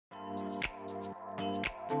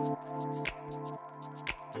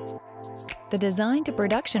The design to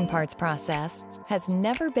production parts process has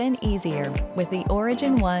never been easier with the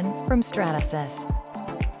Origin One from Stratasys.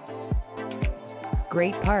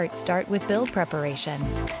 Great parts start with build preparation.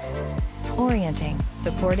 Orienting,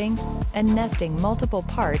 supporting, and nesting multiple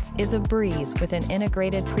parts is a breeze with an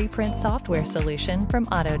integrated preprint software solution from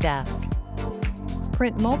Autodesk.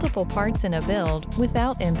 Print multiple parts in a build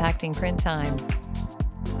without impacting print time.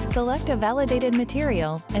 Select a validated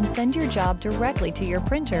material and send your job directly to your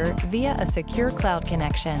printer via a secure cloud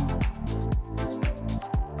connection.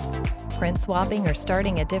 Print swapping or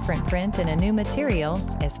starting a different print in a new material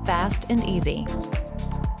is fast and easy.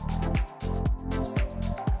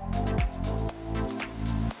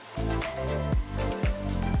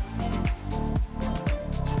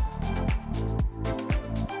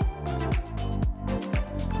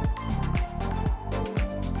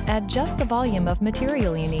 Add just the volume of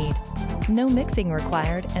material you need. No mixing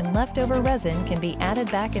required, and leftover resin can be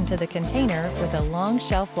added back into the container with a long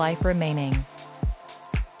shelf life remaining.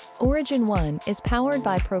 Origin One is powered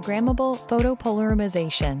by programmable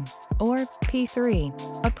photopolymerization, or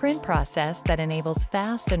P3, a print process that enables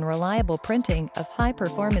fast and reliable printing of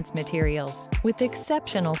high-performance materials with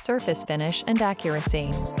exceptional surface finish and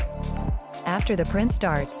accuracy. After the print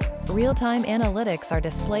starts, real-time analytics are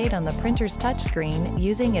displayed on the printer's touchscreen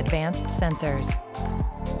using advanced sensors.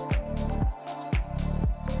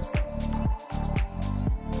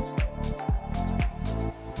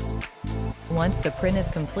 Once the print is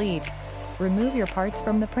complete, remove your parts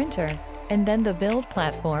from the printer and then the build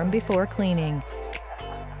platform before cleaning.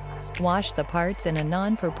 Wash the parts in a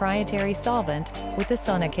non-proprietary solvent with a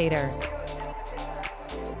sonicator.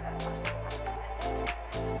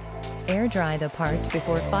 Air dry the parts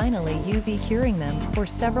before finally UV curing them for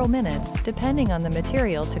several minutes, depending on the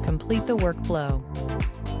material, to complete the workflow.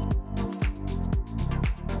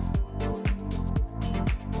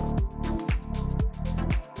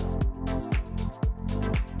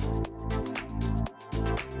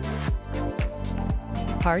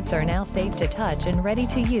 Parts are now safe to touch and ready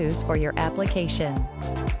to use for your application.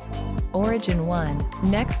 Origin One,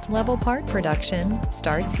 next level part production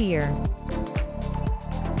starts here.